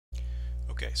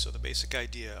Okay, so the basic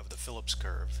idea of the Phillips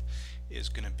curve is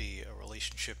going to be a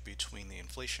relationship between the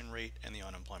inflation rate and the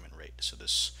unemployment rate. So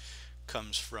this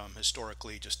comes from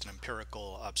historically just an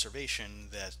empirical observation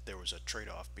that there was a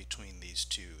trade-off between these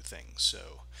two things.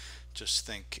 So just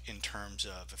think in terms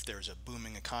of if there's a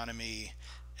booming economy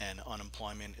and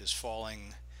unemployment is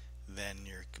falling, then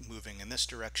you're moving in this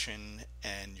direction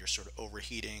and you're sort of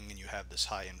overheating and you have this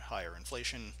high and higher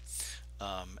inflation.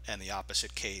 And the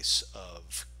opposite case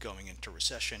of going into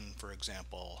recession, for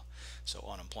example, so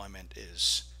unemployment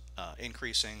is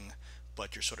increasing,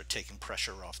 but you're sort of taking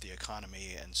pressure off the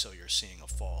economy, and so you're seeing a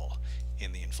fall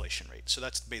in the inflation rate. So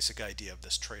that's the basic idea of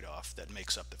this trade-off that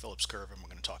makes up the Phillips curve, and we're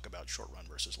going to talk about short run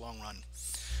versus long run.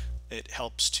 It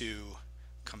helps to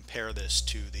compare this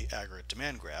to the aggregate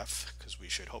demand graph, because we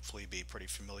should hopefully be pretty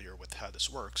familiar with how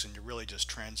this works, and you're really just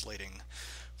translating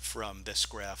from this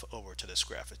graph over to this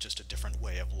graph. It's just a different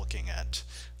way of looking at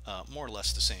more or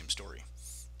less the same story.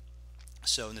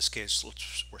 So in this case,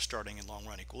 we're starting in long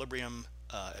run equilibrium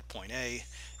at point A,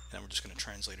 and then we're just going to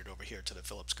translate it over here to the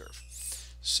Phillips curve.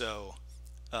 So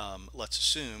let's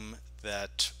assume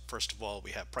that first of all we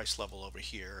have price level over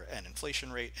here and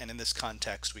inflation rate, and in this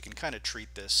context we can kind of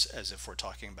treat this as if we're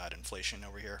talking about inflation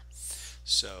over here.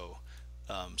 So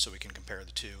we can compare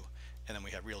the two, and then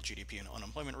we have real GDP and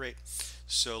unemployment rate.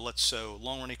 So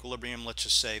long run equilibrium, let's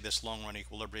just say this long run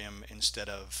equilibrium, instead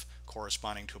of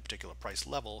corresponding to a particular price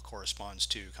level, corresponds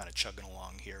to kind of chugging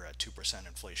along here at 2%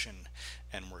 inflation,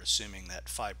 and we're assuming that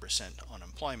 5%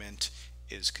 unemployment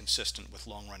is consistent with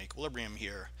long run equilibrium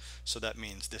here. So that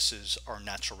means this is our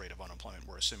natural rate of unemployment.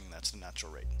 We're assuming that's the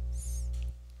natural rate.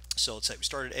 So let's say we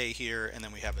start at A here, and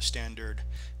then we have a standard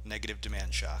negative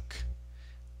demand shock,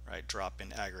 right? Drop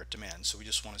in aggregate demand. So we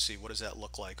just want to see what does that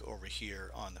look like over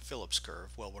here on the Phillips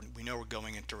curve. Well, we know we're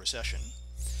going into recession,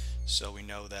 so we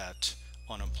know that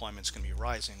unemployment is going to be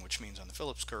rising, which means on the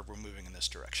Phillips curve we're moving in this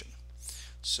direction.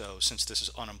 So since this is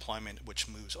unemployment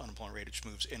rate, which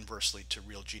moves inversely to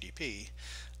real GDP,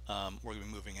 we're going to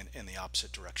be moving in the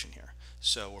opposite direction here.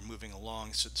 So we're moving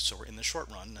along, so we're in the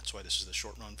short run. That's why this is the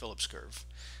short run Phillips curve.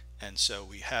 And so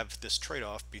we have this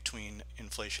trade-off between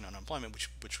inflation and unemployment,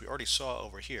 which we already saw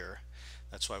over here.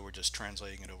 That's why we're just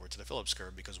translating it over to the Phillips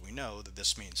curve, because we know that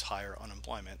this means higher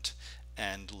unemployment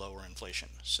and lower inflation.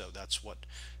 So that's what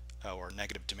our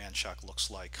negative demand shock looks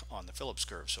like on the Phillips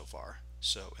curve so far.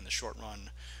 So in the short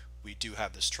run, we do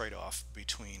have this trade-off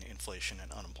between inflation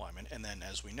and unemployment. And then,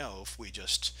 as we know, if we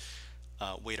just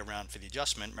wait around for the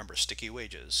adjustment, remember sticky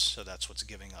wages, so that's what's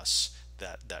giving us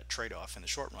that trade-off in the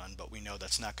short run, but we know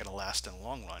that's not going to last in the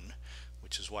long run,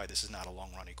 which is why this is not a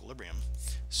long run equilibrium.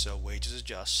 So wages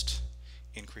adjust,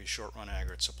 increase short run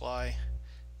aggregate supply.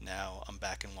 Now I'm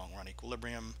back in long run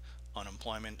equilibrium.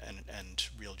 Unemployment and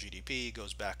real GDP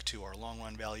goes back to our long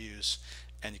run values,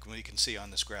 and you can see on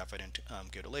this graph, I didn't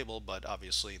give it a label, but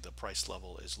obviously the price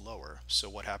level is lower. So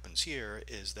what happens here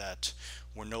is that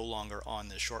we're no longer on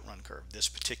the short run curve. This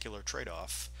particular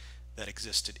trade-off that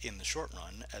existed in the short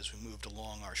run as we moved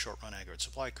along our short run aggregate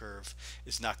supply curve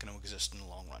is not going to exist in the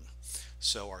long run.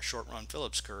 So our short run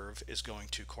Phillips curve is going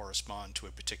to correspond to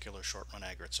a particular short run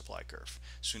aggregate supply curve.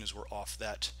 As soon as we're off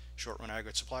that short run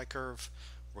aggregate supply curve,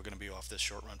 we're going to be off this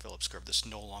short run Phillips curve. This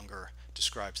no longer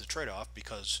describes the trade-off,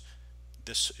 because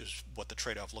this is what the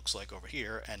trade-off looks like over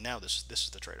here, and now this is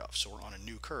the trade-off. So we're on a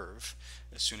new curve.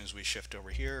 As soon as we shift over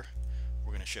here,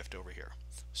 we're going to shift over here.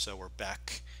 So we're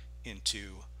back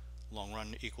into long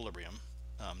run equilibrium,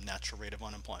 natural rate of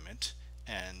unemployment,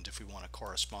 and if we want to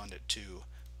correspond it to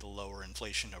the lower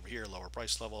inflation over here, lower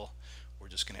price level, we're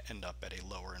just going to end up at a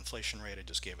lower inflation rate. I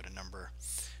just gave it a number,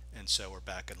 and so we're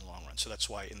back in the long run. So that's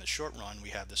why in the short run we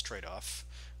have this trade-off,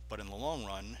 but in the long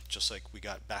run, just like we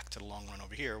got back to the long run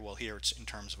over here, well, here it's in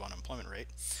terms of unemployment rate.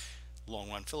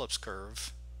 Long run Phillips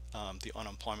curve, the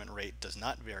unemployment rate does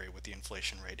not vary with the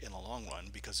inflation rate in the long run,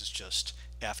 because it's just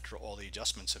after all the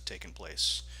adjustments have taken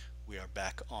place, we are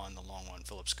back on the long run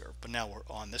Phillips curve. But now we're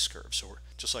on this curve, so we're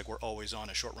just like we're always on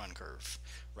a short run curve,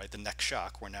 right? The next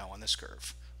shock, we're now on this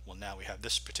curve. Well, now we have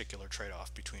this particular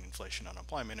trade-off between inflation and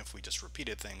unemployment. If we just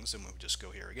repeated things, then we would just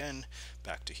go here again,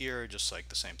 back to here, just like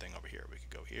the same thing over here. We could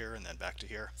go here and then back to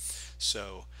here.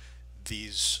 So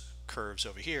these curves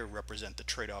over here represent the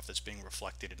trade-off that's being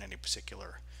reflected in any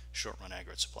particular short-run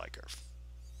aggregate supply curve.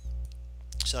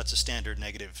 So that's a standard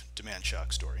negative demand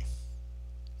shock story.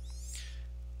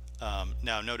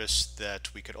 Now notice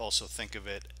that we could also think of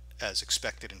it as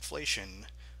expected inflation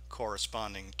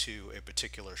corresponding to a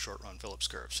particular short-run Phillips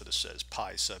curve. So this says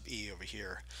pi sub e over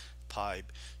here, pi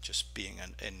just being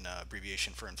an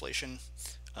abbreviation for inflation,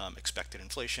 expected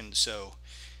inflation. So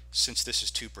since this is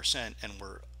 2% and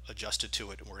we're adjusted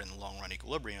to it and we're in the long run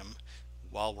equilibrium,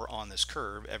 while we're on this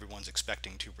curve, everyone's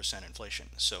expecting 2% inflation.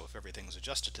 So if everything's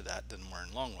adjusted to that, then we're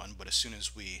in long run. But as soon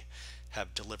as we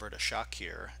have delivered a shock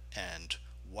here, and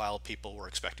while people were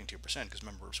expecting 2%, because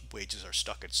remember, wages are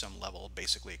stuck at some level,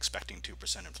 basically expecting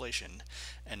 2% inflation,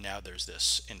 and now there's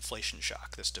this inflation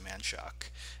shock, this demand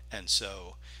shock. And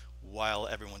so while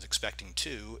everyone's expecting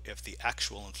 2, if the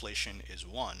actual inflation is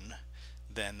 1,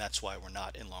 then that's why we're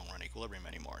not in long run equilibrium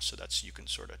anymore. So that's, you can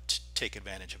sort of take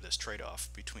advantage of this trade-off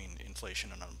between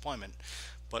inflation and unemployment,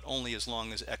 but only as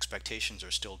long as expectations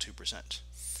are still 2%.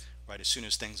 Right? As soon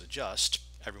as things adjust,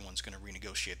 everyone's going to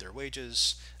renegotiate their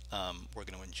wages. We're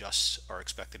going to adjust our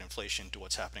expected inflation to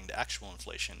what's happening to actual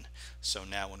inflation. So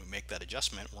now when we make that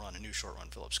adjustment, we're on a new short run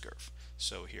Phillips curve.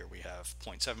 So here we have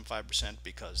 0.75%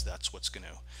 because that's what's going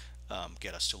to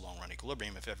get us to long run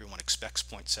equilibrium. If everyone expects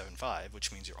 0.75,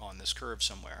 which means you're on this curve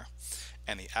somewhere,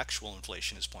 and the actual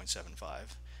inflation is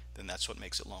 0.75, then that's what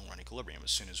makes it long run equilibrium.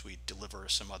 As soon as we deliver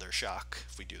some other shock,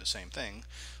 if we do the same thing,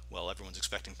 well, everyone's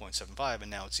expecting 0.75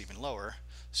 and now it's even lower,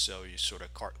 so you sort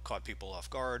of caught people off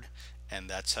guard, and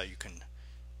that's how you can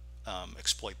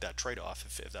exploit that trade-off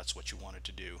if that's what you wanted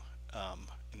to do.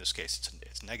 In this case,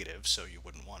 it's negative, so you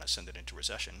wouldn't want to send it into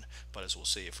recession. But as we'll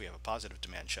see, if we have a positive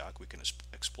demand shock, we can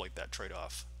exploit that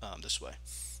trade-off this way.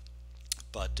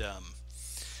 But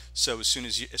so as soon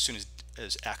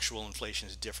as actual inflation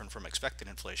is different from expected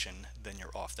inflation, then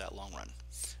you're off that long run.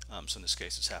 So in this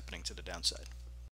case, it's happening to the downside.